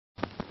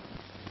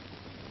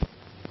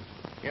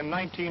In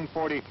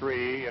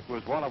 1943, it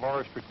was one of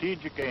our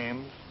strategic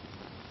aims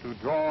to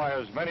draw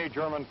as many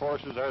German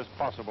forces as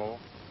possible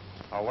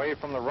away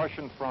from the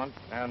Russian front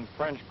and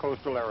French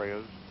coastal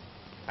areas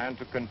and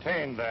to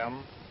contain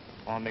them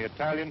on the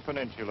Italian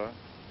peninsula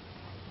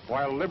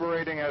while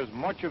liberating as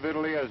much of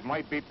Italy as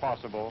might be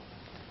possible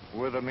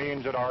with the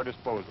means at our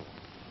disposal.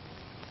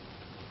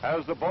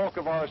 As the bulk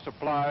of our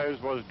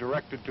supplies was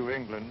directed to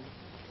England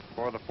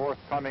for the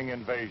forthcoming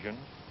invasion,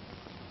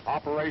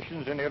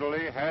 operations in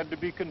Italy had to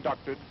be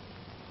conducted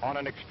on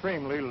an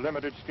extremely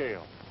limited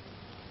scale.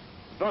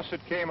 Thus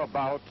it came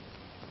about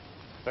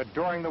that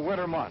during the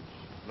winter months,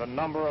 the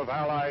number of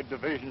Allied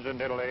divisions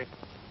in Italy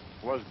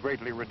was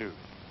greatly reduced.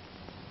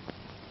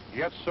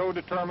 Yet so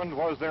determined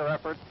was their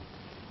effort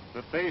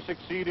that they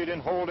succeeded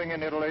in holding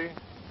in Italy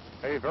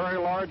a very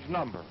large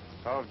number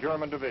of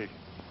German divisions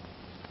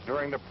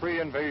during the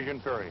pre-invasion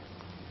period.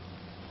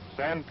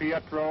 San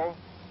Pietro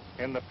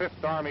in the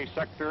 5th Army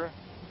sector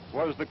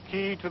was the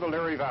key to the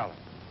Liri Valley.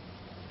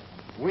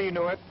 We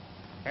knew it,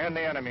 and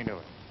the enemy knew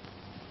it.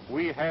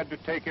 We had to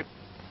take it,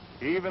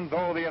 even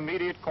though the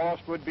immediate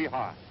cost would be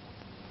high.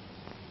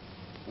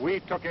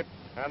 We took it,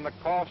 and the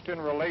cost in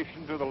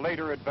relation to the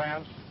later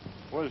advance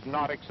was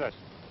not excessive.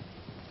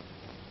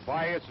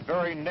 By its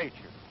very nature,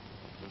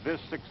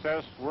 this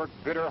success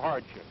worked bitter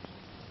hardships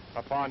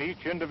upon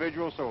each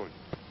individual soldier,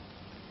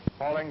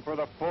 calling for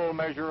the full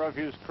measure of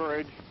his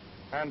courage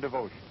and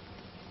devotion.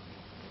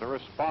 The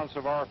response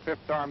of our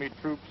 5th Army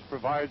troops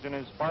provides an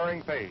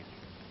inspiring page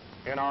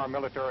in our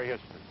military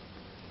history.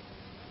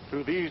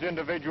 To these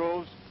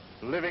individuals,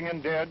 living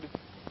and dead,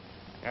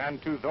 and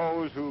to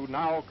those who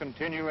now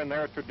continue in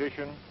their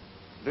tradition,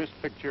 this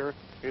picture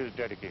is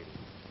dedicated.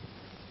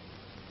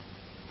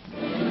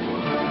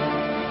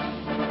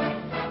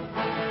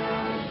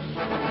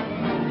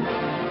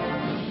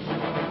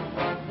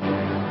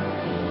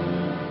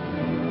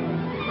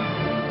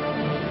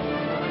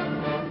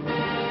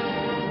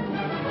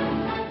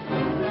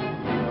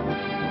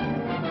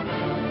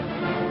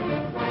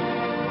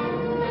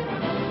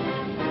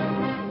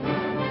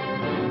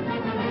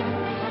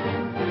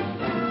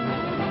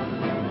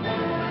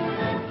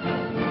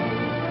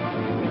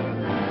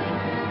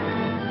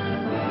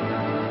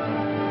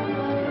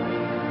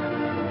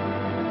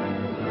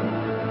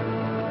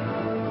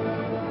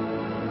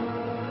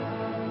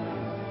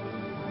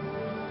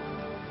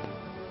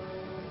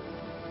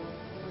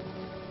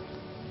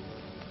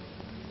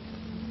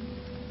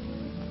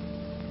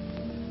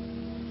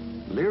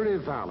 Liri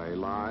Valley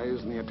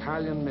lies in the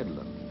Italian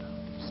Midland,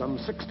 some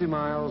 60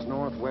 miles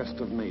northwest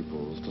of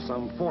Naples to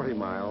some 40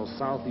 miles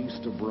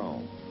southeast of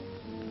Rome.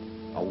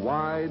 A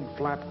wide,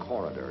 flat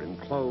corridor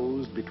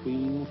enclosed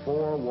between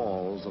 4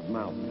 walls of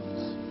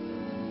mountains.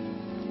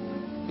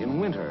 In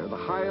winter, the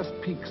highest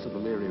peaks of the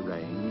Liri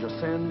Range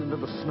ascend into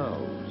the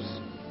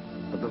snows,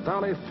 but the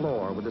valley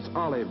floor with its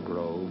olive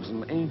groves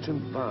and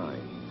ancient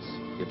vines,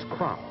 its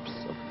crops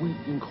of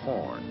wheat and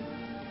corn,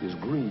 is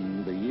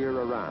green the year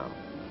around.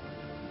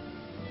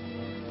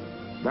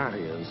 That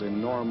is,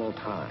 in normal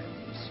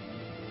times.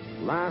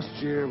 Last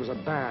year was a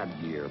bad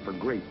year for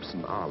grapes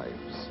and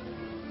olives,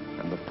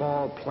 and the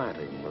fall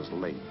planting was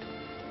late.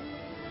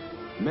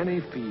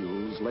 Many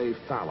fields lay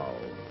fallow.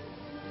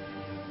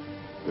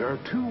 There are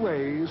 2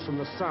 ways from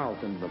the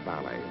south into the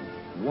valley.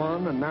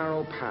 One, a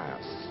narrow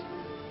pass.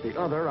 The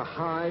other, a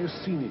high,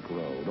 scenic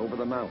road over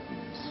the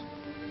mountains.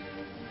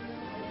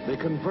 They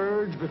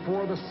converge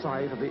before the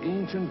site of the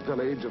ancient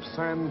village of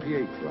San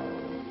Pietro,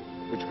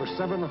 which for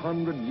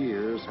 700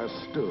 years has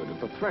stood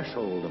at the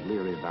threshold of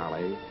Liri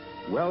Valley,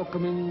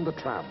 welcoming the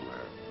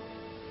traveler.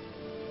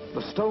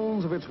 The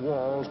stones of its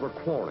walls were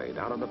quarried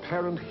out of the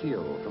parent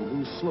hill from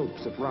whose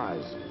slopes it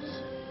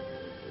rises.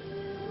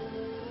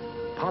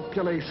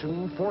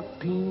 Population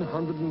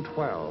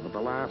 1,412 at the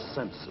last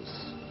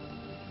census.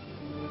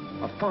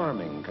 A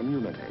farming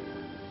community.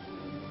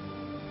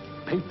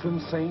 Patron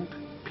saint,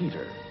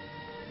 Peter.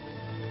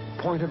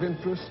 Point of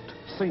interest,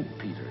 St.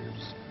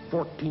 Peter's,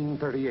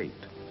 1438.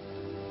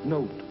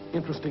 Note,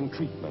 interesting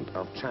treatment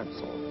of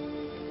chancel.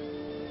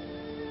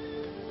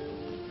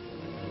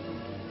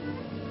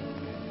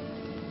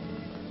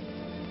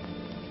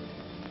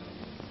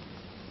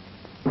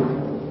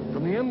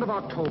 From the end of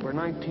October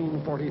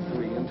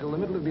 1943 until the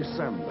middle of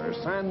December,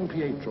 San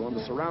Pietro and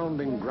the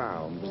surrounding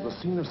ground was the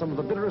scene of some of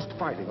the bitterest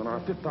fighting on our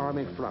 5th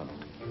Army front.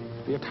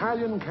 The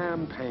Italian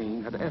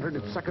campaign had entered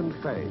its second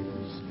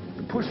phase,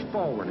 to push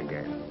forward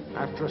again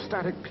after a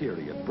static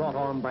period brought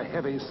on by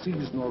heavy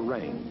seasonal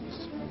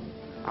rains.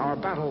 Our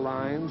battle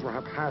lines were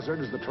haphazard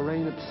as the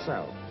terrain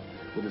itself,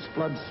 with its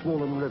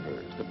flood-swollen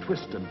rivers that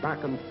twisted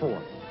back and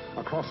forth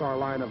across our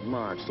line of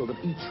march so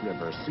that each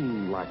river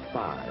seemed like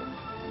 5.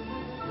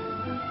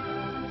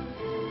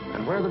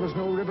 And where there was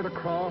no river to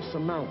cross, a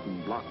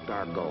mountain blocked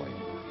our going,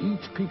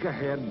 each peak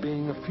ahead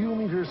being a few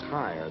meters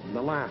higher than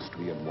the last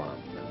we had won,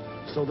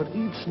 so that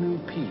each new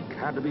peak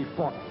had to be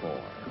fought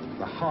for,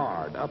 the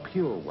hard,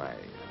 uphill way,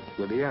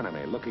 with the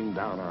enemy looking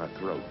down our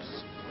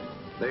throats.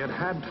 They had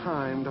had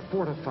time to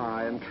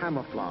fortify and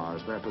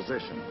camouflage their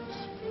positions.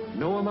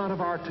 No amount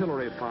of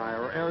artillery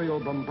fire or aerial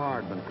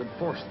bombardment could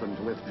force them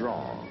to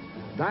withdraw.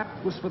 That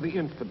was for the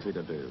infantry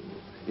to do,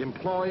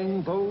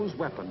 employing those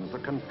weapons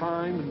that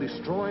confine and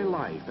destroy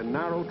life in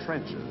narrow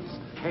trenches,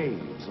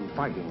 caves, and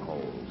fighting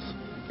holes.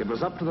 It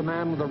was up to the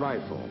man with the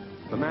rifle,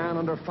 the man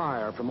under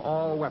fire from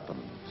all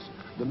weapons,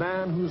 the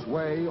man whose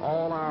way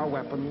all our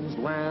weapons,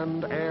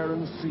 land, air,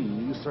 and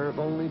sea, serve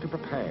only to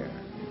prepare.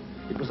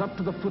 It was up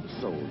to the foot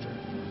soldier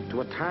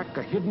to attack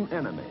a hidden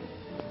enemy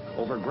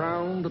over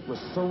ground that was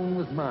sown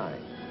with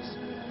mines,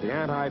 the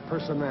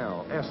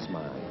anti-personnel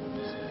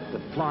S-mines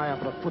that fly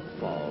up at a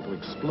footfall to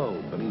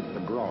explode beneath the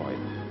groin.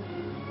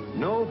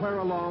 Nowhere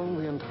along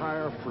the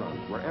entire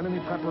front were enemy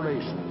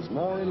preparations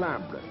more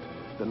elaborate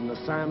than in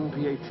the San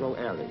Pietro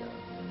area.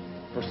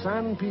 For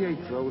San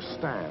Pietro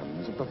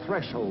stands at the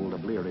threshold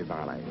of Liri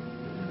Valley,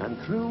 and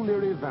through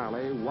Liri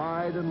Valley,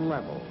 wide and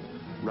level,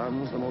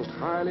 runs the most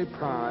highly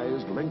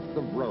prized length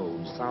of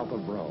road south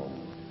of Rome.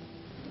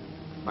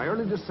 By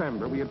early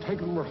December, we had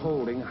taken and were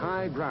holding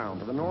high ground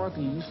to the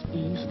northeast,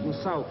 east, and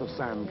south of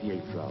San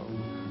Pietro,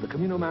 the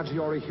Camino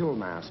Maggiore hill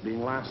mass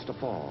being last to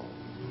fall.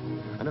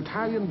 An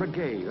Italian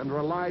brigade under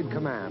Allied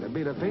command had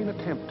made a vain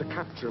attempt to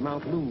capture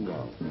Mount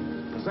Lungo,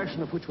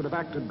 possession of which would have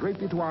acted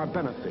greatly to our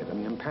benefit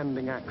in the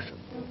impending action.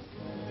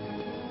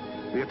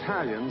 The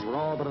Italians were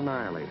all but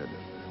annihilated.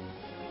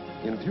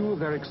 In view of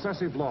their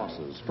excessive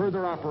losses,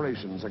 further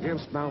operations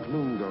against Mount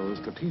Lungo's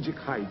strategic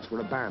heights were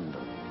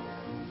abandoned.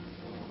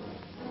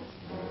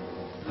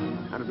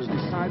 And it was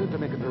decided to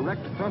make a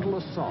direct frontal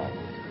assault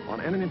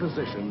on enemy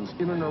positions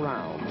in and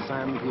around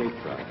San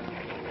Pietro.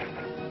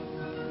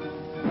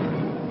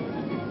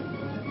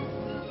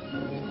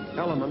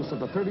 Elements of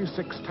the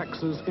 36th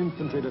Texas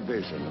Infantry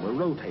Division were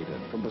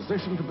rotated from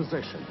position to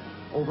position,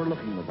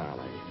 overlooking the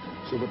valley,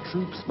 so the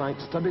troops might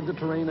study the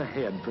terrain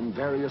ahead from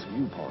various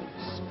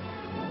viewpoints.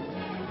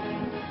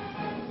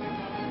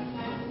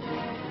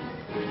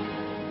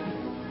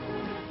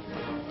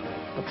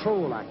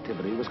 Patrol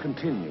activity was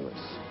continuous.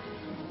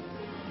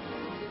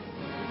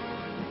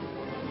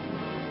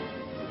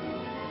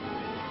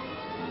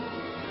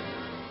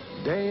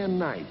 Day and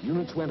night,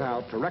 units went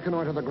out to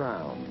reconnoiter the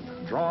ground,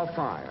 draw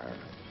fire,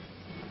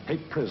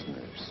 take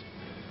prisoners,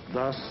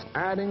 thus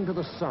adding to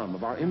the sum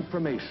of our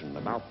information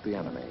about the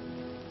enemy.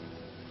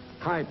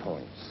 High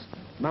points,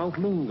 Mount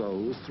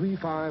Lungo's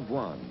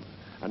 351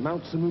 and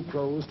Mount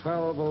Simucro's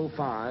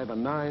 1205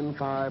 and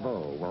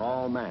 950 were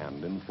all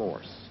manned in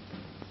force.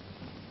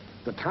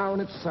 The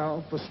town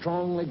itself was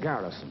strongly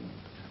garrisoned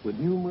with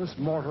numerous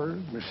mortar,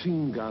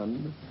 machine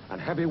gun, and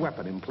heavy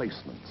weapon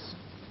emplacements.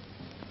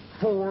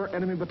 4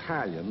 enemy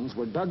battalions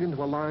were dug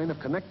into a line of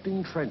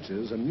connecting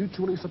trenches and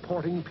mutually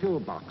supporting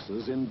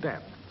pillboxes in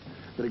depth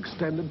that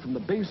extended from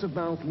the base of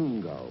Mount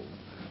Lungo,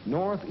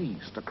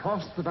 northeast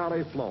across the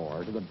valley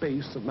floor to the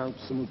base of Mount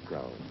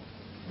Simucro.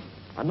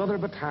 Another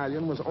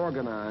battalion was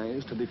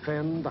organized to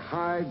defend the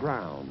high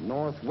ground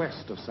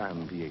northwest of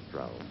San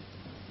Pietro.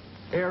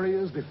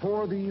 Areas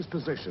before these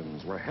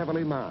positions were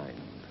heavily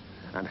mined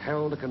and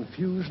held a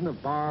confusion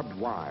of barbed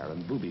wire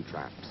and booby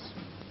traps.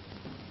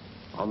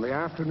 On the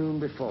afternoon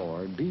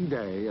before,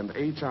 D-Day and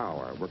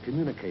H-Hour were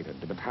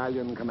communicated to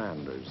battalion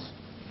commanders.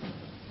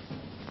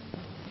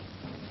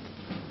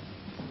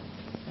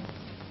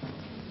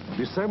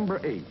 December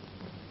 8th,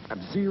 at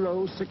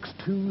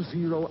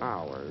 0620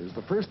 hours,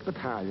 the 1st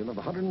Battalion of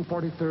the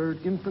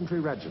 143rd Infantry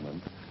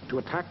Regiment to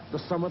attack the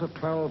summit of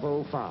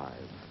 1205,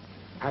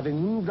 having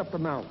moved up the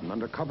mountain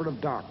under cover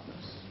of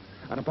darkness,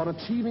 and upon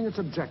achieving its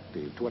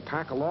objective to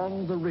attack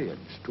along the ridge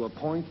to a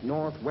point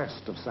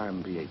northwest of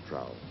San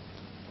Pietro.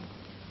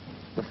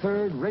 The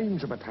 3rd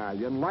Ranger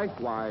Battalion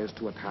likewise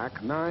to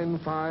attack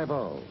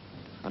 950,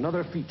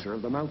 another feature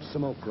of the Mount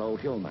Simucro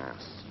hill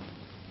mass.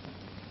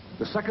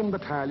 The 2nd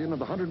Battalion of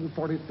the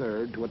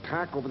 143rd to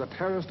attack over the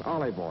terraced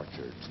olive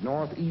orchards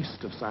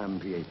northeast of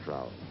San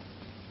Pietro.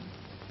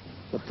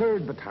 The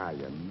 3rd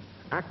Battalion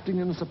acting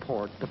in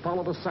support to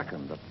follow the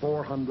 2nd at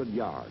 400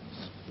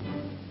 yards.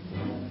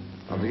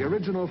 Of the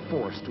original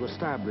force to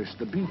establish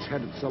the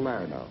beachhead at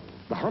Salerno,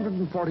 the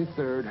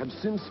 143rd had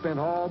since spent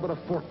all but a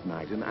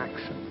fortnight in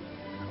action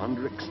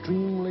under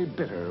extremely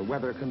bitter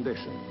weather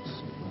conditions.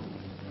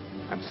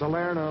 At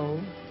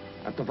Salerno,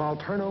 at the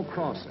Volturno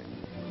crossing,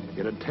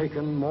 it had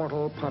taken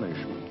mortal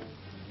punishment.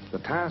 The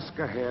task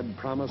ahead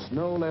promised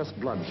no less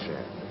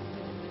bloodshed,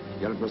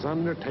 yet it was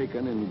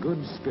undertaken in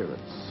good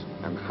spirits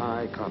and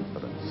high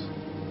confidence.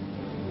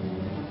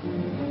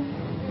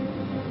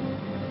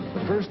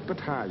 The 1st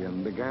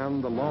Battalion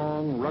began the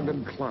long,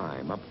 rugged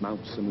climb up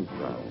Mount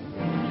Simucro.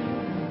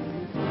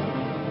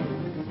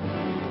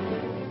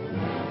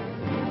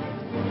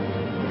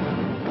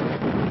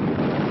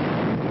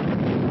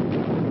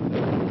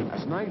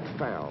 Night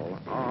fell,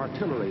 our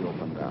artillery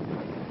opened up,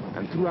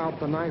 and throughout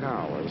the night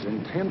hours,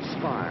 intense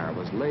fire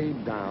was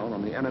laid down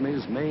on the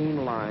enemy's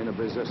main line of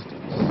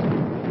resistance.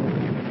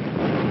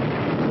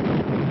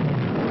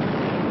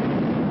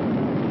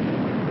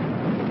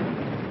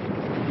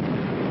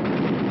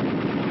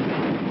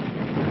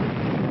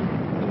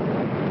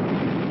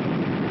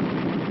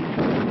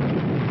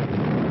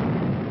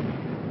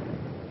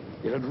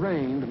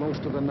 rained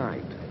most of the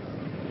night,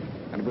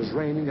 and it was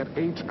raining at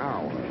each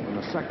hour when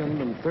the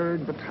 2nd and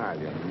 3rd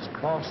Battalions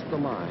crossed the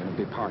line of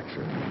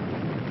departure.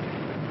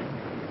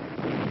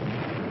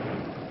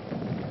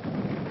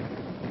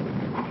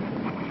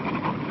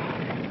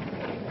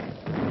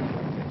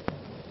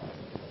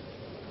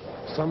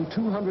 Some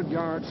 200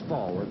 yards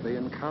forward, they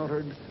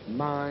encountered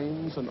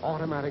mines and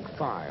automatic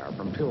fire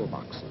from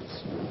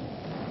pillboxes.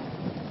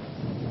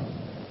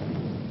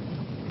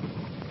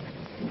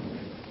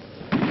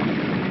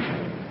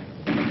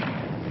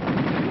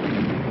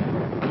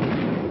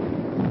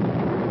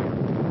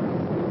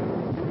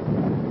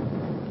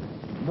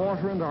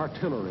 Mortar and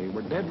artillery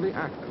were deadly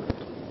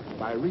accurate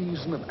by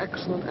reason of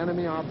excellent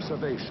enemy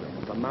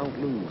observation from Mount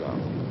Lungo,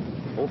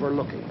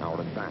 overlooking our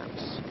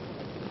advance,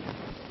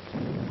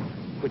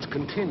 which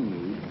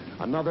continued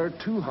another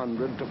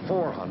 200 to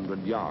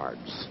 400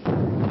 yards.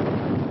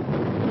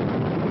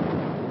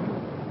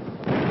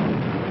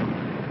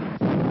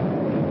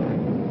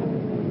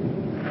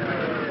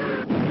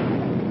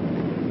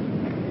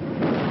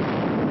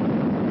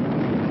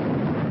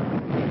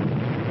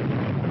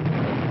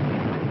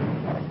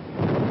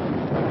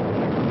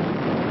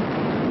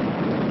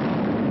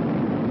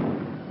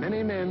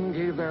 Many men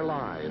gave their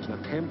lives in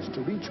attempts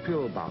to reach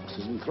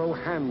pillboxes and throw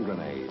hand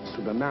grenades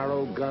through the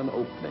narrow gun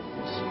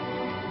openings.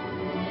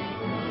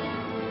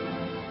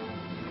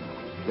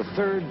 The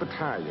 3rd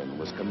Battalion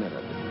was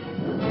committed.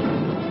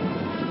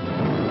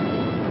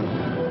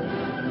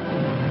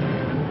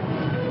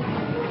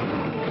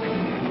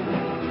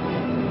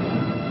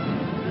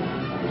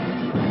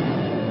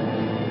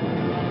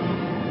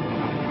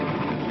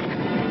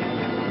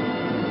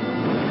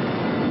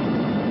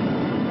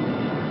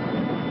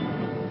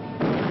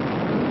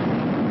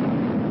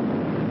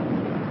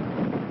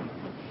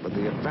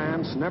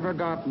 Never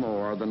got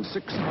more than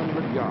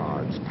 600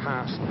 yards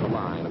past the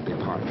line of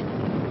departure.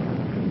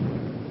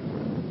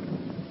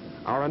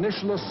 Our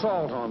initial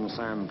assault on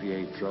San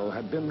Pietro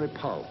had been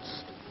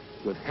repulsed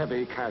with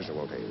heavy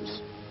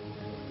casualties.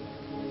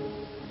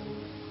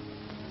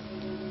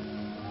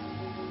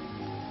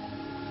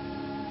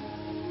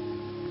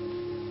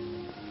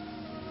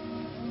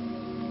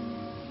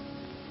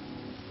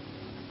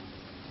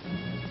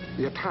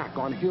 The attack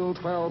on Hill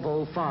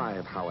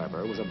 1205,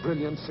 however, was a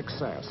brilliant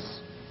success.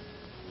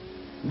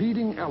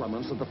 Leading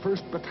elements of the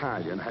 1st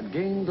Battalion had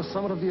gained the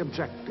summit of the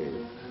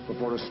objective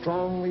before a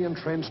strongly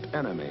entrenched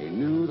enemy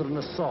knew that an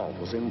assault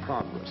was in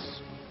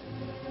progress.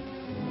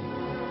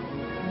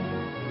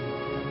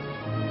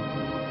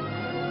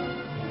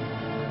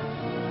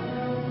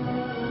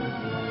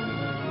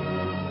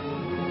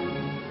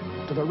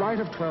 To the right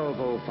of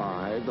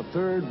 1205, the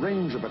 3rd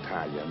Ranger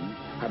Battalion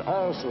had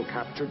also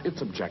captured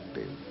its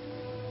objective,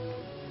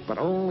 but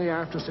only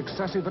after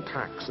successive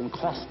attacks and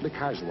costly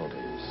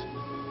casualties.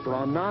 For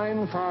on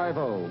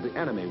 950, the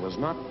enemy was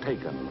not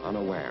taken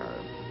unaware.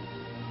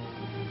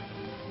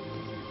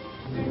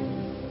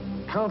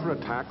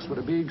 Counterattacks were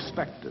to be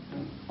expected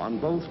on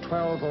both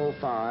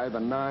 1205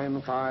 and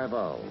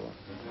 950.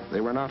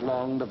 They were not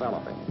long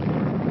developing.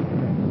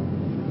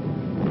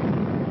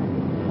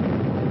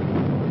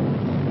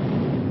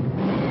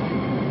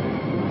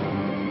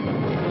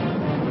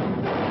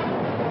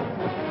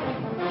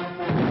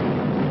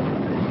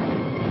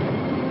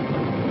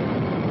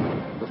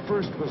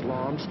 Was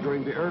launched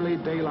during the early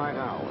daylight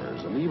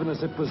hours, and even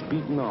as it was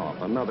beaten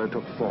off, another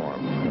took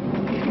form.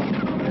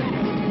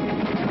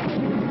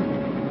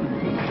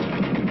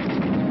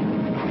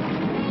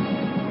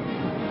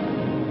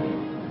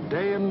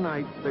 Day and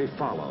night they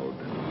followed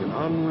in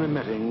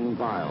unremitting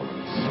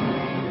violence.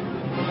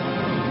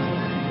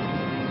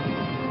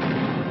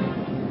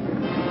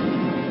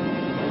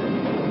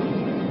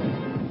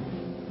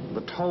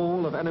 The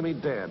toll of enemy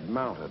dead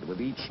mounted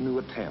with each new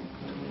attempt.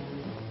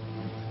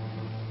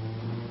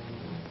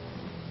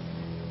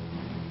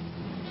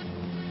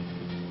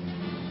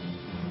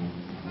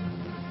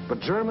 But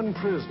German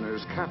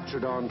prisoners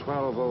captured on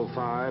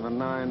 1205 and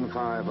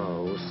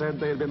 950 said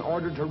they had been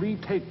ordered to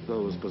retake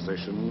those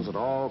positions at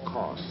all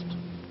cost.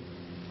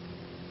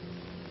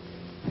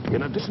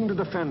 In addition to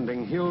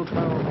defending Hill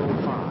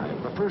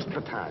 1205, the 1st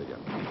Battalion,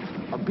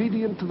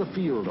 obedient to the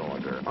field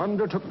order,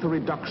 undertook the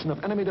reduction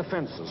of enemy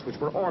defenses which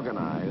were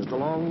organized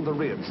along the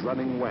ridge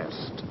running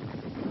west.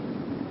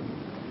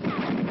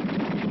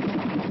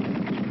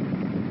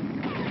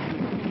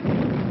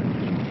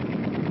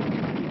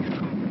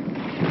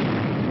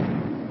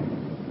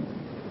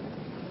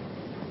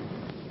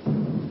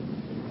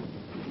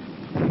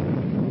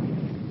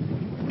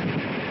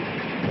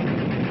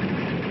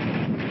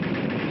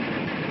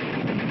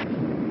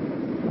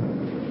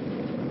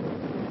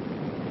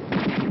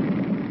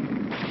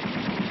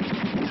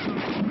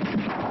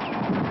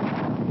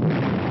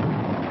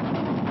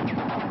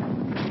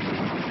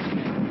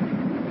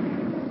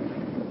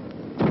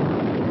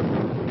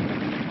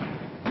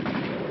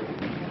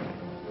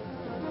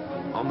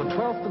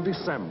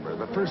 December,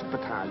 the 1st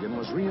Battalion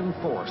was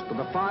reinforced by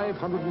the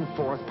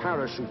 504th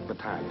Parachute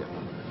Battalion,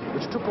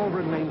 which took over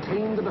and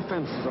maintained the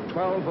defenses of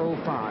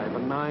 1205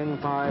 and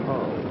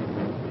 950.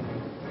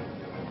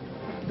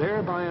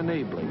 thereby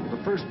enabling the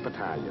 1st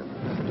Battalion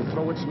to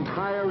throw its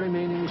entire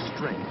remaining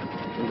strength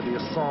into the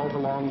assault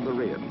along the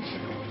ridge.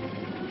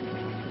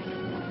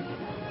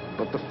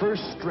 But the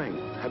 1st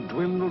strength had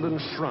dwindled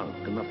and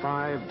shrunk in the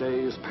 5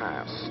 days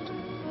past,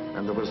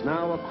 and there was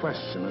now a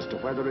question as to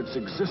whether its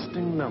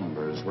existing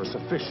numbers were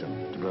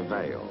sufficient to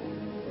prevail.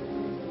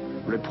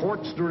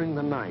 Reports during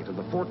the night of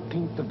the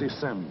 14th of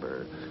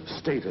December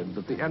stated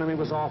that the enemy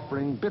was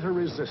offering bitter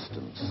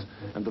resistance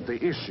and that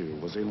the issue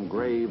was in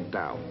grave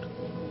doubt.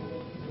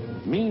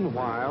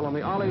 Meanwhile, on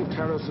the olive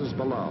terraces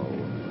below,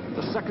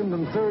 the 2nd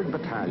and 3rd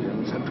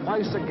Battalions had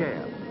twice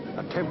again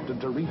attempted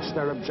to reach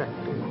their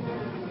objective.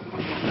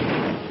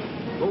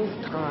 Both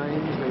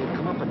times they had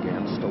come up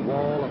against a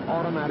wall of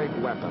automatic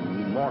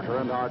weapon, mortar,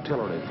 and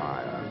artillery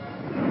fire.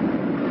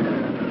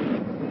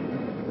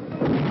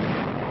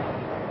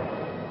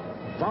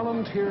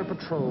 Volunteer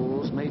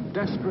patrols made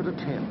desperate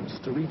attempts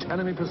to reach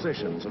enemy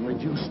positions and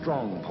reduce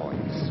strong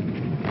points.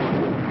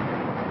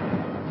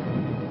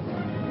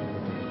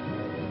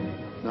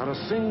 Not a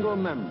single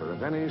member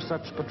of any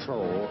such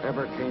patrol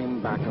ever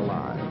came back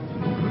alive.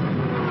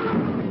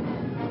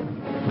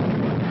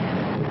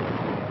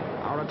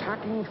 Our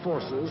attacking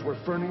forces were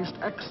furnished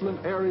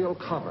excellent aerial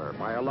cover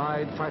by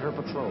Allied fighter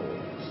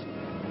patrols.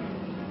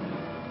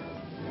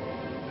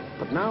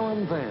 But now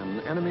and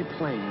then, enemy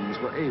planes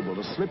were able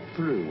to slip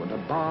through and to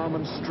bomb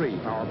and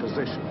strafe our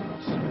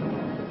positions,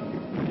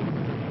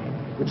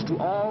 which to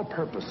all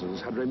purposes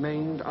had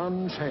remained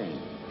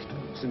unchanged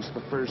since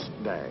the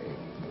 1st day.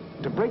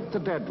 To break the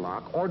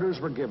deadlock, orders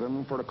were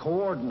given for a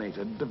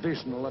coordinated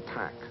divisional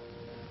attack.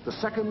 The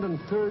 2nd and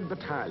 3rd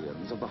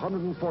Battalions of the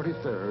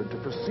 143rd to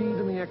proceed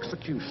in the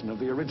execution of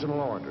the original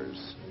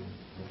orders.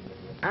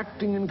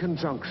 Acting in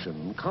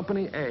conjunction,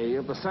 Company A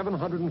of the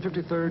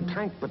 753rd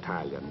Tank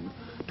Battalion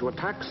to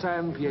attack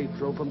San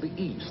Pietro from the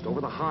east over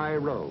the high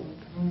road.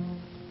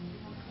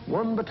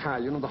 1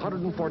 battalion of the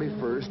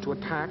 141st to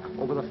attack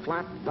over the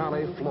flat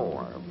valley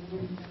floor.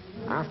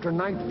 After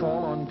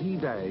nightfall on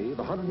D-Day,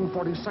 the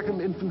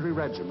 142nd Infantry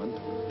Regiment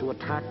to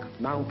attack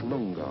Mount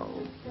Lungo.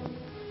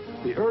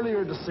 The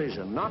earlier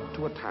decision not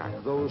to attack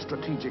those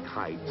strategic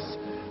heights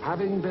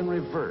having been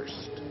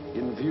reversed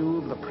in view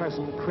of the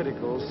present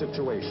critical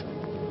situation.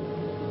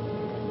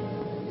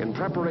 In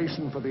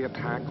preparation for the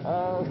attack,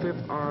 all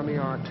 5th Army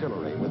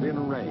artillery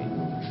within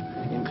range,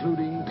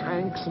 including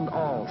tanks and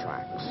all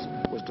tracks,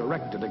 was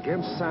directed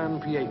against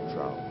San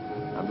Pietro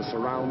and the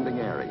surrounding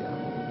area.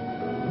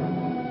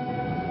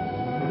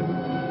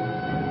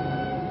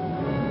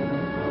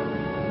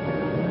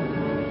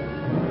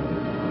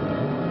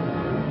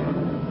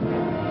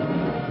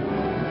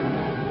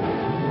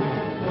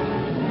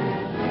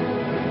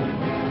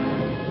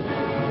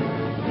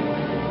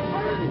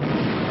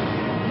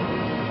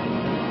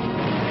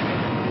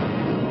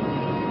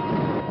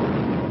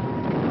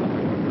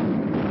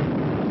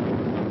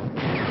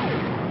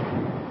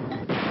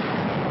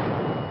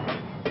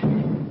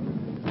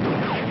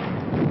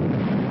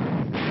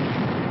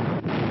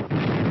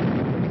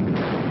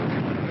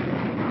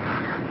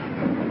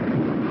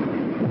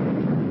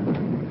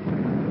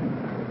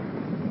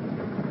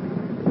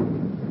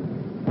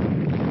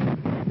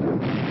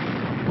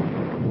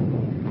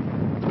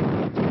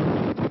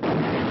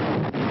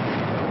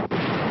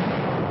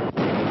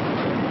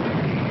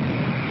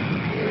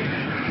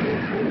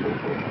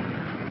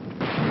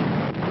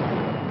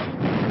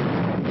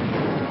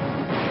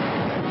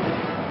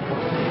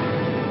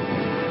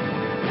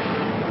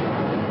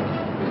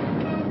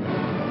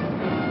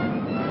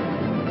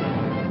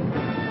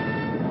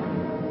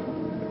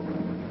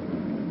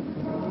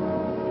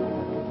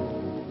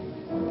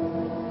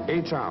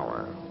 H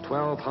hour,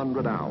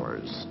 1200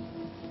 hours.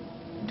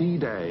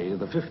 D-Day,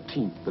 the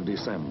 15th of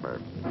December.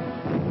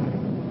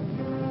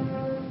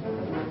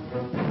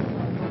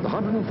 The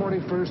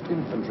 141st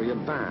Infantry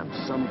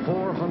advanced some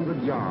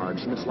 400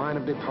 yards from its line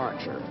of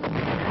departure,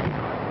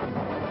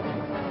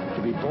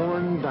 to be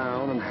borne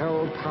down and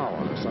held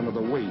powerless under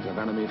the weight of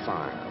enemy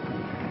fire.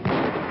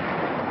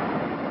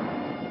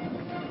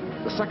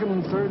 The 2nd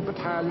and 3rd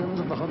Battalions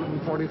of the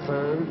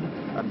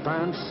 143rd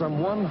advanced some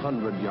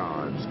 100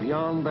 yards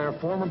beyond their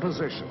former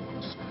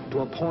positions to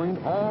a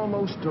point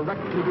almost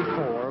directly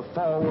before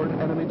forward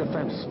enemy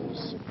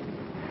defenses.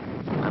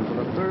 And for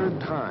the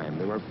 3rd time,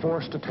 they were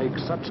forced to take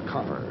such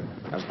cover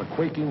as the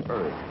quaking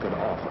earth could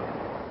offer.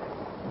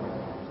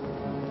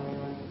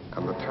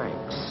 And the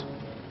tanks.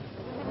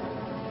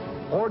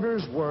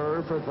 Orders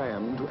were for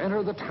them to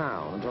enter the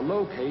town and to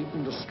locate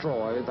and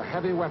destroy the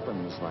heavy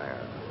weapons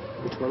there,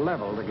 which were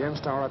leveled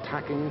against our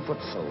attacking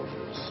foot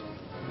soldiers.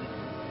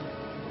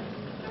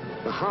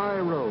 The high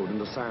road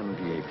into San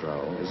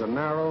Pietro is a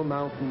narrow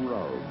mountain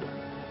road,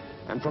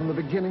 and from the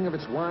beginning of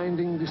its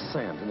winding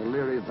descent in the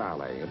Liri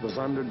Valley, it was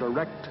under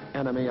direct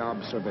enemy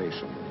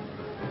observation.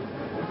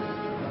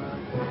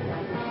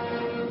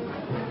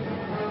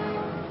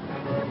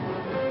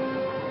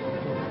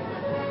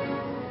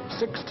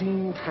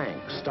 "16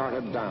 tanks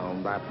started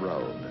down that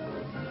road.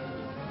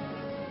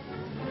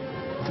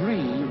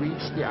 3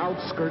 reached the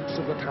outskirts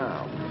of the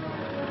town.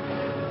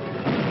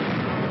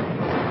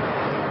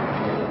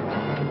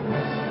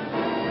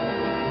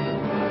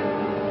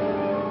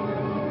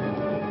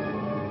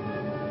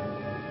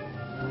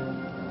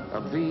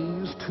 Of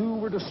these, 2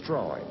 were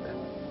destroyed,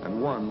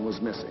 and 1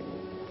 was missing.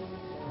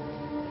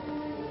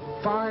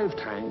 5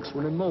 tanks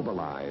were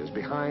immobilized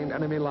behind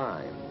enemy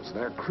lines,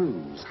 their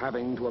crews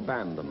having to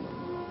abandon them.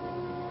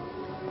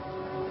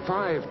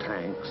 5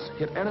 tanks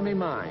hit enemy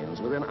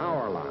mines within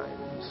our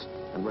lines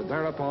and were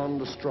thereupon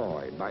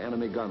destroyed by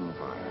enemy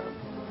gunfire.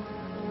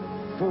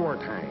 4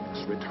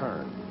 tanks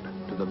returned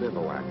to the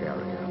bivouac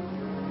area.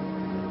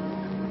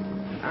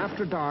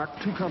 After dark,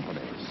 2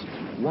 companies,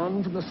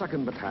 1 from the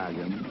 2nd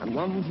Battalion and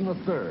 1 from the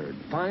 3rd,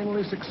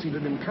 finally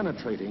succeeded in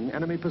penetrating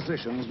enemy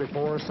positions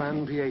before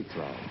San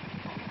Pietro.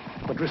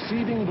 But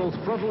receiving both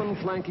frontal and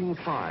flanking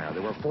fire, they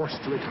were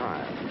forced to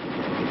retire.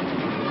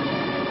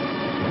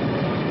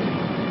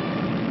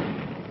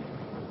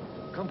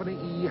 Company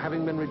E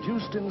having been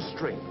reduced in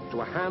strength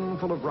to a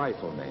handful of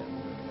riflemen,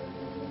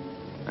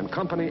 and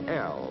Company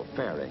L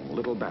faring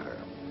little better.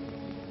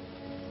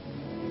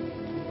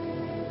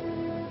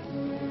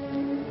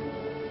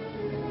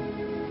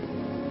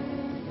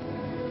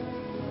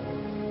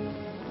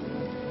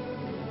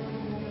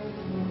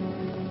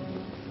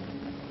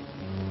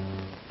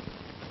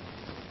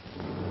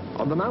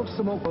 On the Mount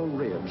Samoco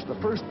Ridge, the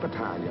 1st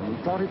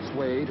Battalion fought its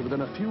way to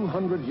within a few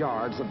hundred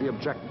yards of the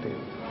objective.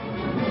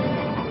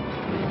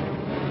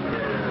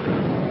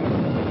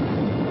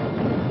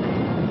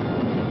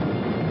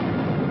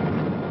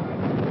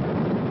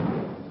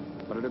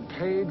 But it had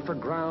paid for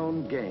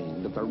ground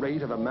gained at the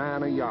rate of a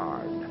man a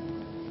yard,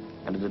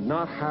 and it did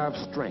not have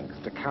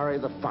strength to carry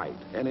the fight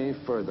any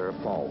further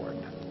forward.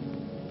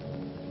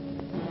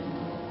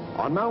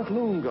 On Mount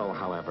Lungo,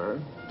 however,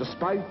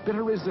 despite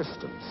bitter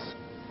resistance,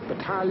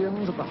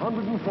 battalions of the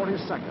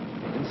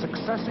 142nd, in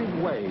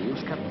successive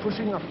waves, kept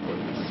pushing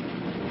upwards.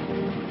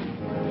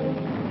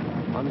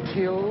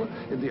 Until,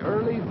 in the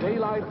early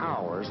daylight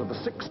hours of the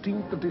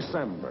 16th of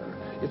December,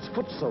 its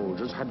foot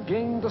soldiers had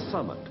gained the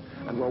summit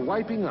and were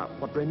wiping up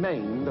what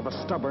remained of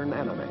a stubborn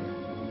enemy.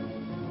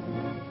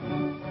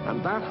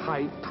 And that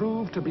height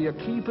proved to be a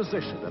key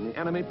position in the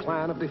enemy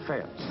plan of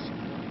defense.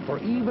 For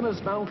even as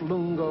Mount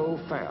Lungo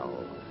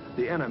fell,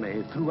 the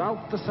enemy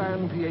throughout the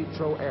San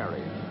Pietro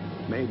area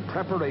made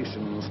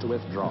preparations to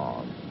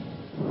withdraw.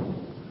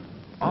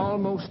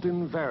 Almost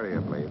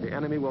invariably, the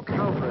enemy will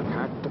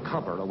counterattack to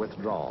cover a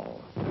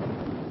withdrawal.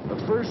 The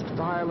first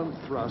violent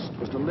thrust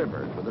was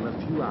delivered within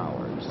a few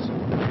hours.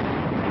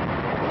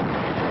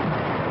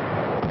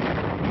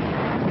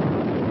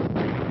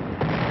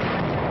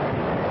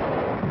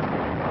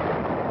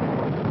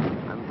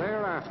 And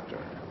thereafter,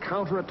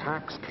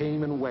 counterattacks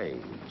came in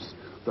waves,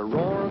 the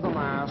roar of the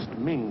last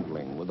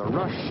mingling with the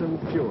rush and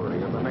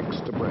fury of the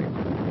next to break.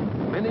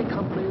 Many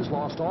companies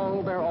lost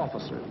all their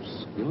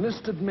officers.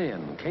 Enlisted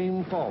men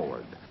came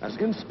forward as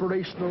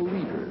inspirational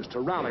leaders to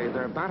rally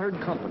their battered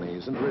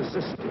companies into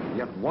resisting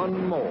yet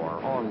one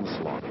more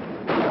onslaught.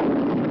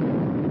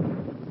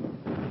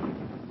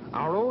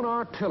 Our own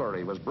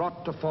artillery was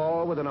brought to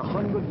fall within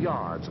 100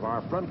 yards of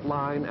our front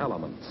line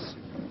elements.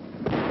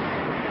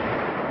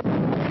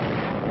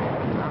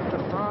 After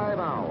 5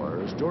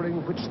 hours,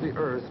 during which the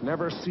earth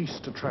never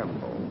ceased to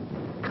tremble,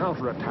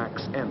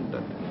 counterattacks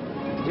ended,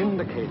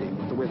 indicating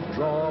that the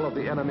withdrawal of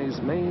the enemy's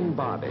main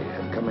body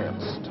had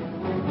commenced.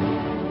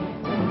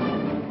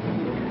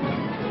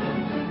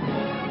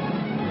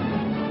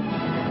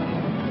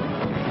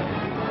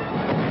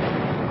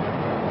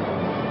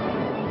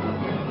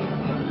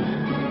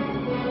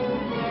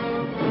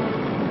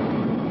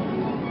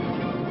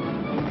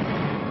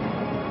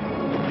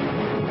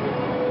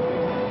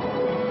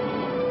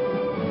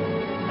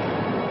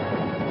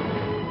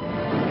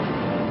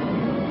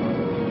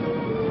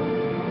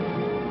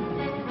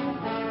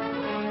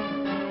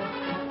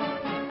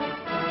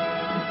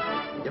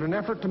 In an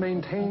effort to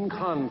maintain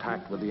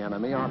contact with the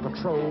enemy, our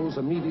patrols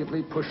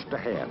immediately pushed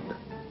ahead.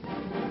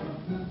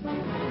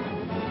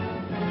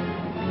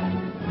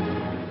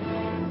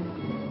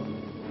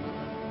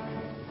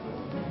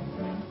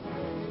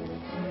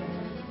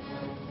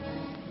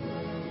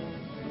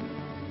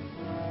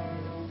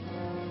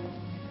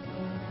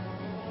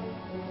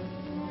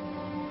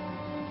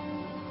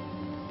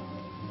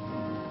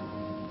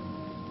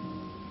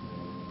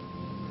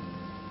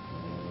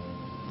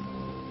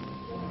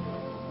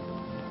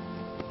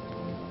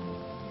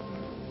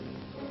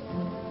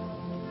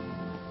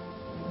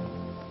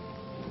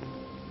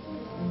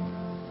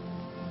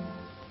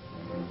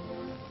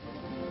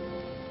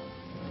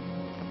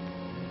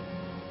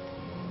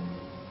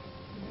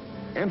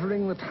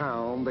 Entering the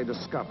town, they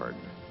discovered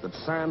that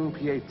San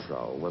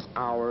Pietro was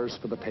ours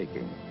for the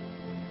taking.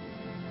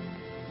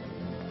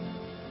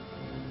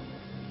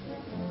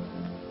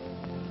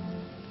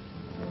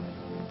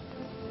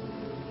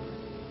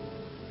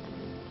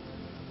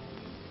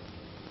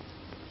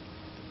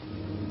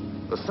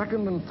 The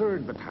 2nd and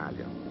 3rd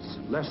battalions,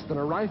 less than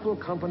a rifle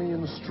company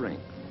in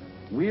strength,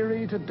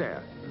 weary to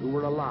death who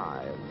were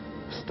alive,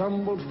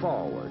 stumbled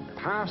forward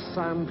past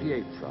San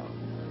Pietro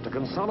to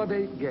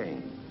consolidate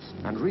gains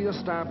and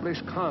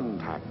re-establish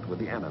contact with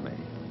the enemy,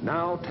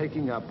 now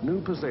taking up new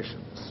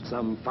positions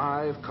some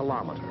 5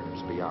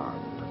 kilometers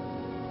beyond.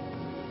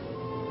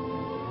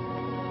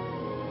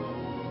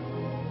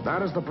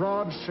 That is the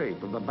broad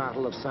shape of the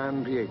Battle of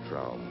San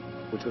Pietro,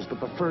 which was but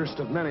the first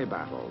of many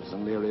battles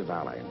in the Erie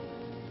Valley.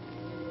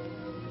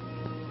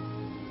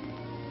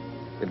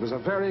 It was a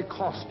very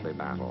costly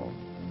battle.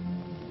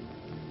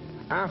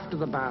 After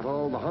the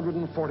battle, the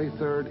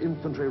 143rd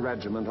Infantry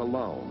Regiment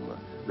alone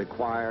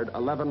required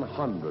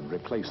 1,100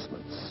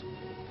 replacements.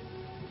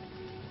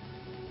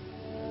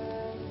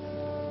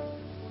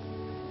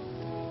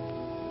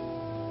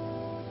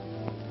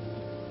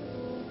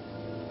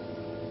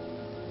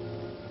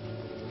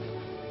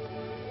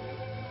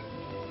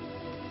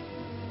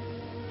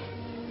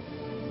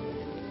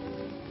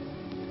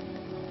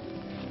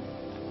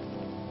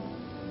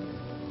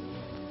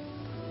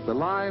 The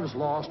lives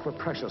lost were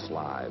precious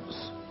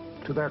lives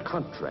to their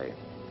country,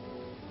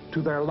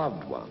 to their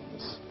loved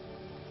ones,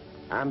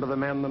 and to the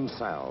men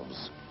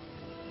themselves.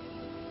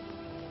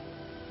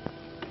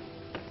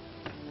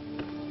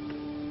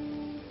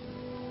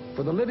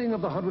 For the living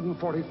of the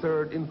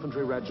 143rd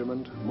Infantry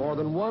Regiment, more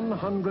than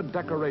 100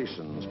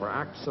 decorations for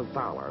acts of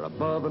valor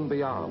above and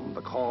beyond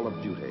the call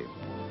of duty.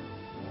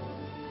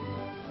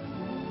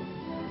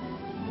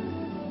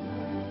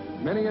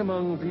 Many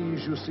among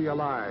these you see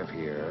alive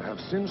here have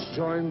since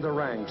joined the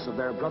ranks of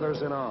their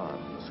brothers in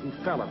arms who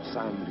fell at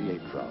San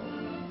Pietro.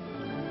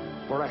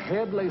 For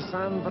ahead lay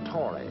San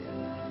Vittore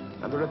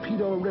and the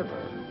Rapido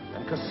River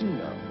and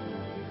Cassino,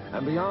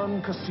 and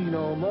beyond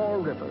Cassino more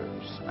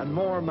rivers and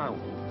more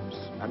mountains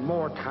and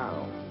more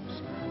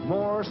towns,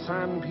 more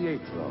San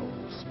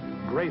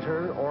Pietros,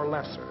 greater or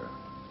lesser,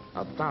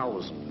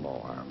 1,000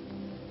 more.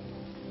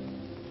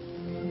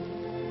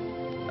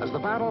 As the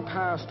battle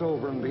passed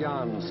over and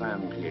beyond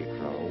San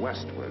Pietro,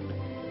 westward,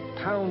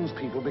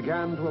 townspeople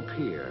began to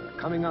appear,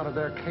 coming out of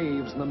their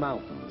caves in the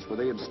mountains where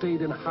they had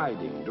stayed in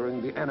hiding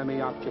during the enemy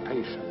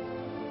occupation.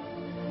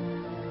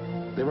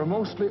 They were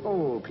mostly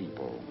old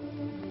people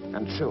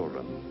and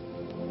children.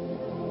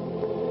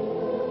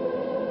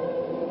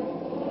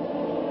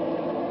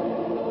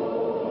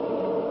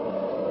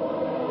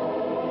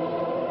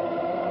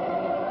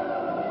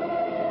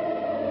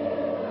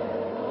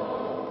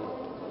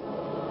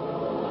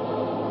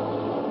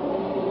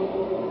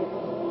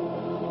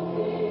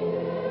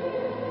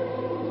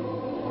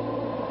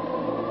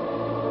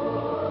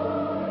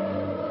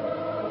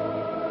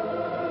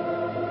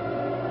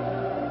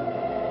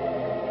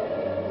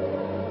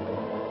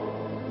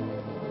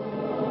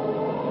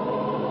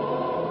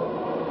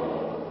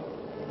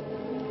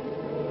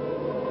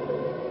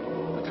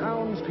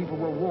 People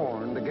were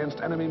warned against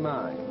enemy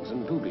mines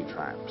and booby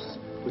traps,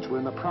 which were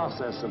in the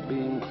process of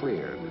being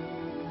cleared.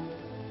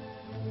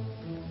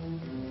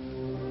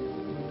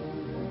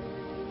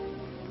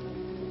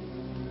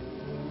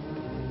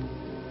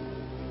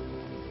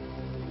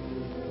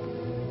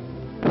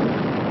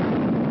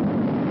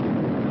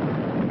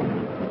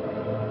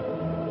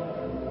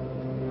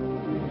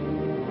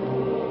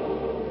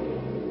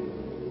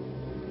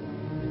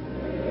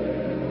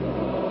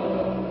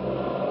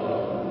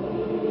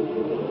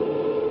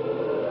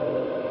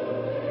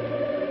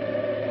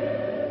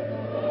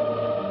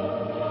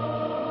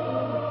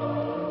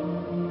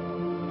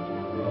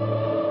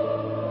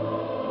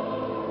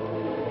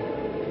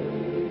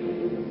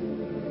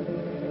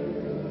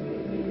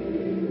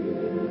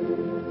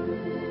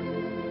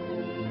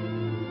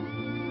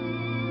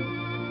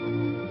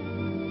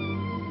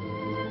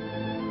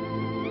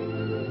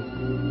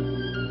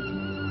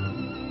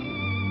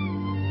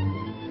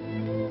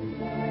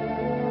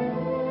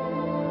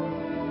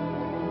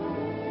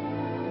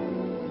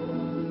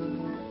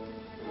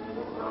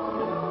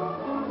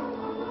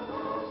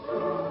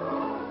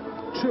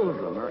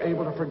 Children are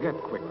able to forget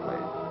quickly.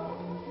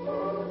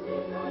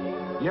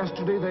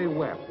 Yesterday they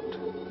wept.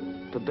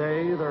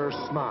 Today there are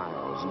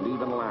smiles and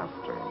even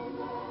laughter.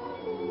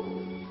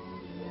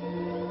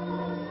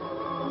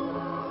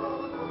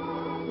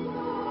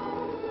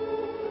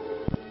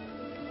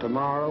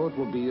 Tomorrow it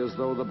will be as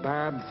though the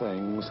bad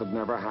things had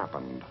never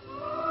happened.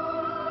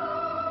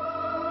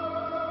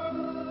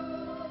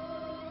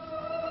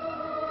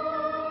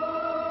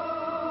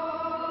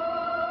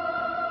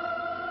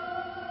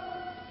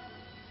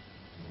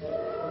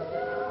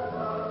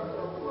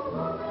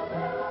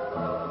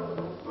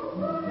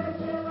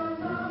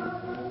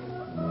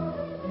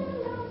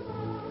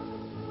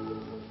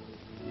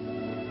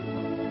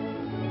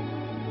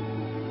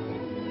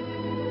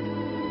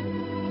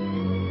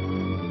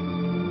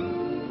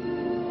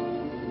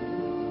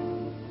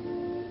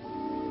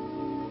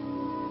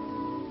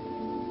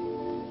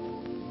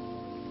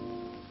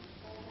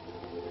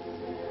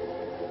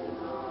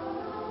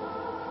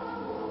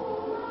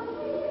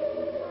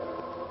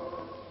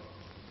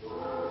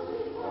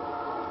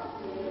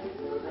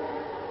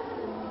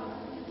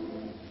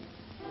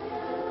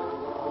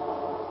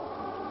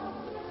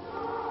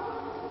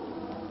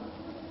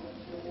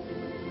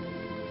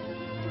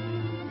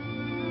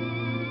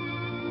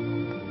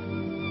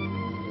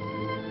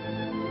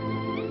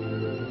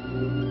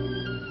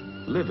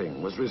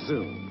 Living was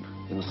resumed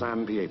in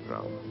San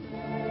Pietro.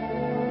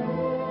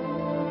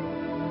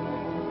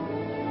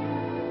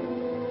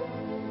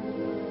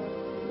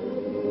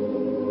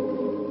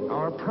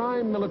 Our Our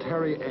prime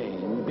military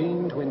aim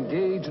being to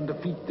engage and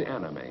defeat the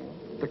enemy,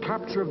 the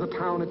capture of the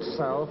town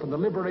itself and the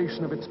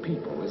liberation of its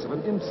people is of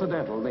an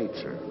incidental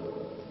nature.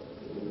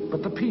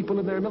 But the people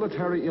in their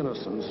military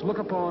innocence look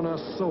upon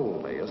us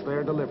solely as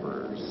their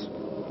deliverers.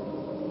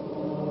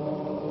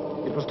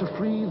 It was to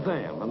free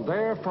them and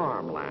their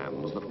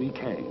farmlands that we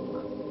came.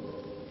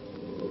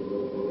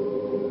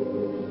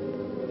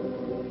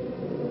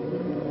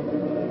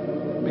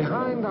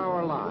 Behind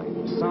our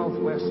lines,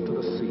 southwest to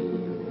the sea,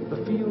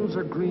 the fields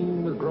are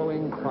green with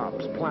growing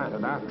crops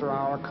planted after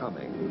our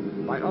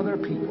coming by other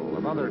people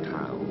of other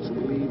towns who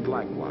believed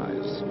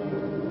likewise.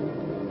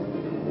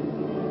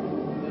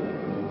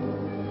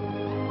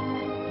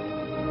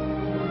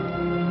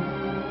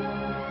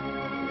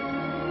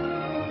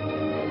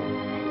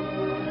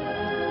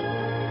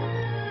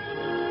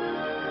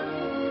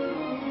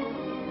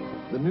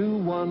 The new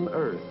won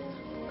earth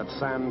at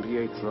San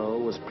Pietro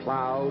was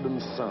plowed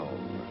and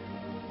sown.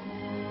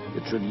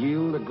 It should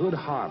yield a good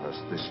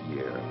harvest this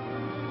year.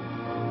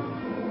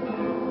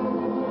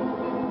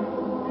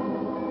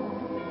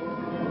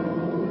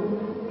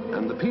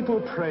 And the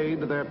people prayed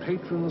to their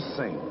patron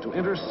saint to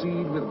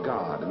intercede with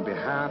God in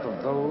behalf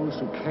of those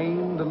who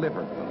came,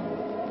 delivered them,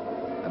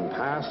 and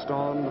passed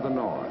on to the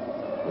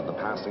north with the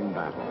passing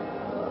battle.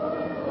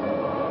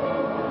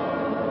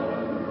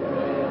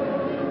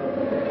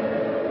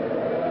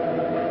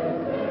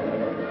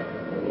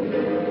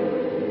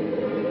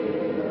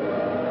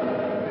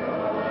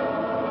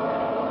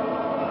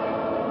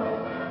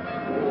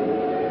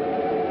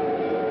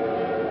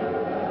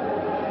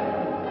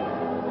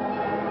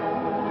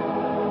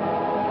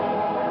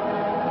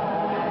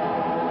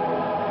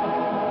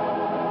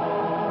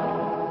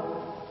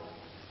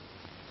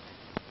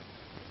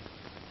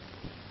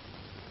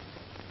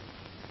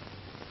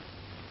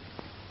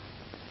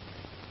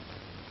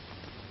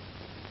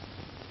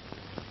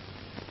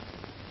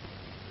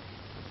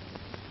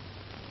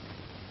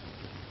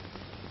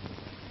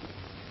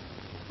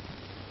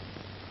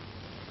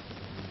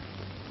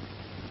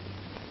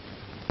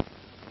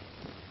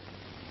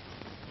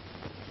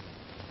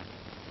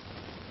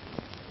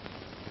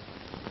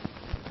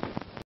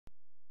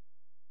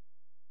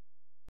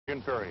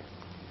 Period.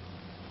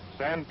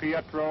 San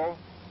Pietro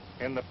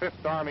in the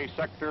 5th Army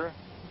sector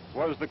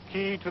was the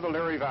key to the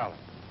Liri Valley.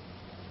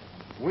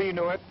 We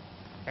knew it,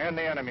 and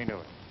the enemy knew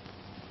it.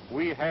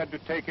 We had to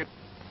take it,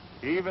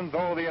 even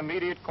though the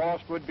immediate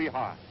cost would be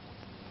high.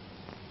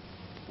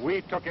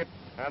 We took it,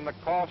 and the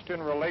cost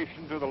in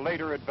relation to the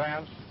later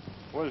advance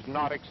was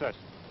not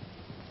excessive.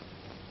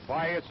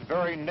 By its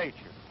very nature,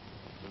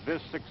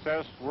 this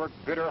success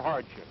worked bitter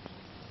hardships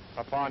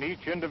upon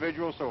each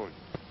individual soldier,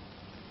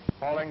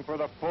 calling for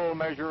the full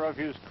measure of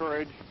his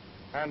courage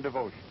and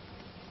devotion.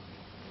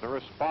 The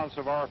response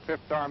of our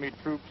 5th Army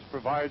troops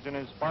provides an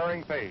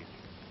inspiring page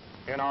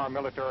in our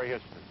military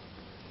history.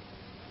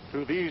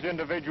 To these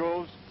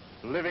individuals,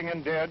 living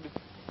and dead,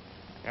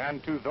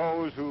 and to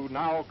those who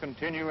now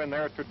continue in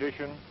their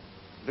tradition,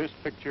 this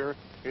picture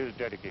is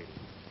dedicated.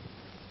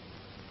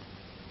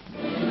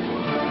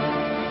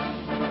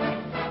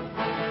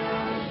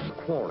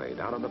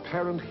 Quarried out of the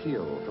parent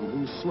hill from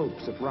whose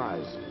slopes it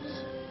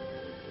rises.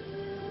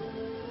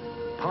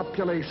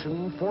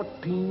 Population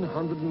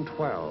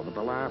 1,412 at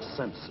the last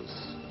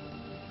census.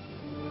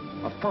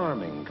 A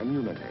farming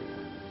community.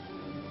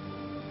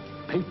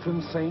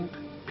 Patron saint,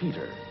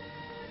 Peter.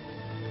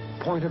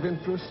 Point of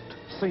interest,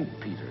 St.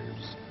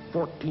 Peter's,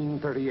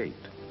 1438.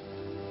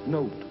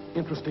 Note,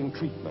 interesting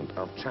treatment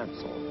of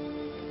chancel.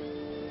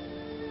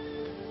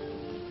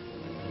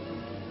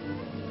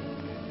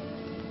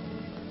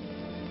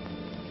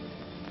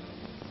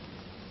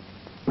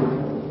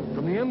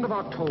 From the end of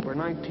October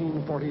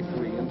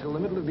 1943 until the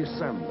middle of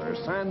December,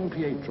 San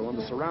Pietro and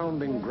the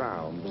surrounding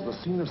ground was the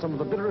scene of some of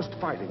the bitterest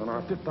fighting on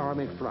our 5th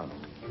Army front.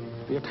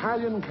 The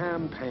Italian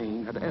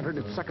campaign had entered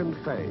its second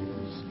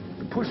phase,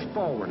 to push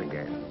forward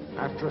again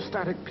after a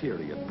static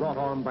period brought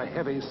on by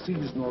heavy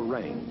seasonal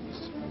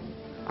rains.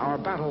 Our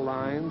battle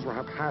lines were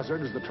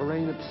haphazard as the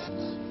terrain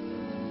itself.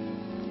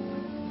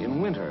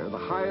 In winter, the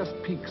highest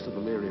peaks of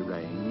the Liri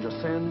Range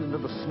ascend into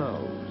the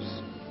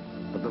snows.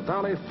 But the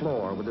valley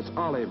floor with its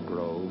olive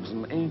groves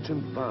and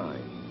ancient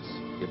vines,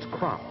 its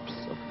crops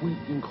of wheat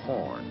and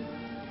corn,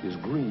 is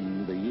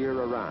green the year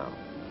around.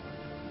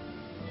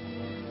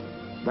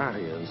 That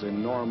is,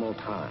 in normal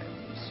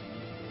times.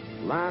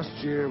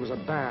 Last year was a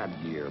bad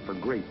year for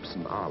grapes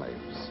and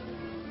olives,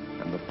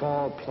 and the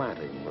fall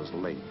planting was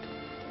late.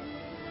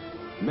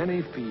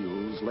 Many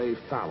fields lay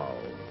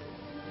fallow.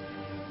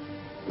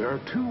 There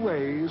are two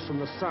ways from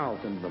the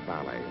south into the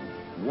valley.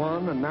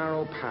 One, a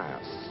narrow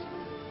pass.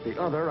 The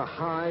other, a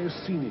high,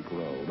 scenic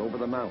road over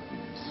the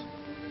mountains.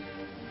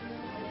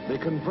 They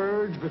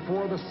converge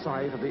before the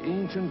site of the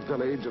ancient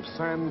village of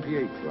San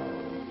Pietro,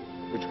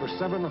 which for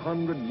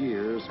 700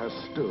 years has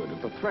stood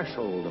at the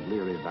threshold of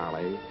Liri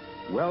Valley,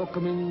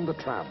 welcoming the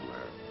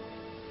traveler.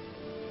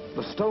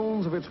 The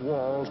stones of its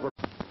walls were...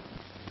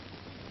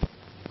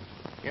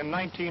 In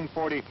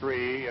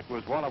 1943, it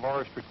was one of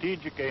our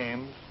strategic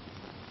aims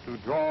to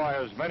draw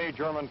as many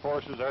German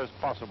forces as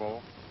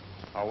possible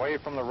away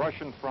from the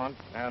Russian front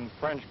and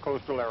French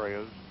coastal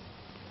areas,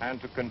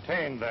 and to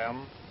contain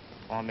them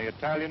on the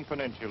Italian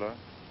peninsula,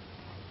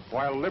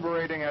 while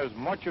liberating as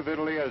much of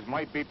Italy as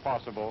might be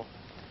possible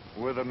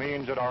with the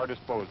means at our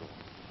disposal.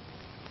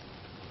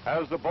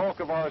 As the bulk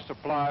of our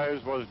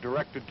supplies was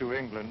directed to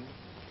England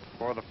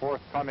for the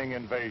forthcoming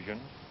invasion,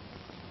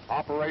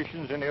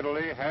 operations in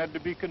Italy had to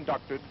be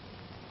conducted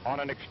on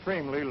an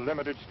extremely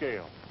limited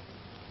scale.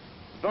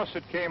 Thus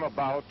it came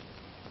about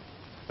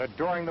that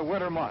during the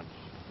winter months,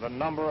 the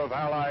number of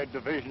Allied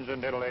divisions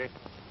in Italy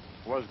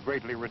was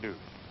greatly reduced.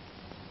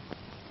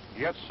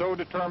 Yet so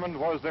determined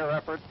was their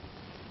effort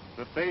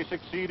that they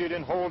succeeded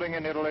in holding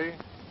in Italy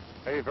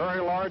a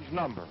very large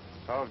number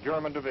of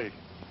German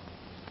divisions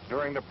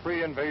during the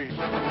pre-invasion.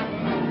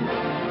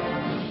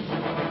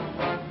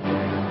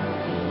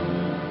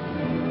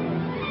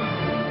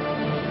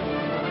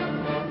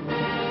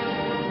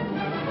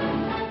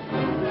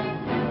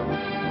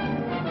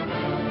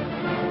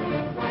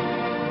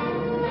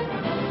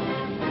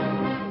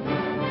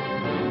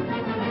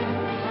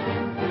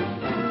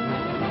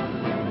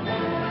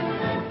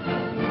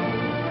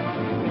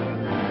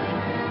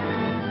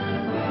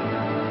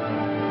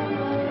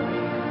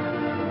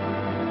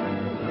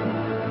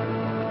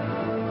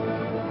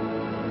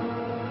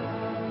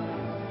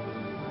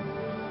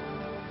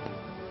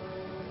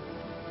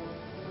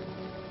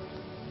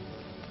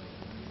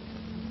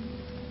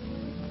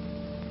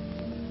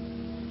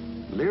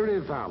 Leary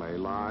Valley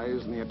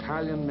lies in the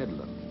Italian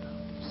Midland,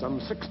 some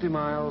 60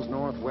 miles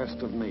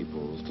northwest of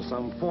Naples to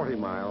some 40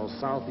 miles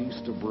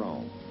southeast of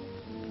Rome.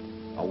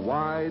 A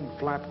wide,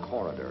 flat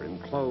corridor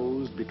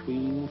enclosed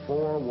between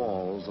four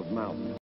walls of mountains.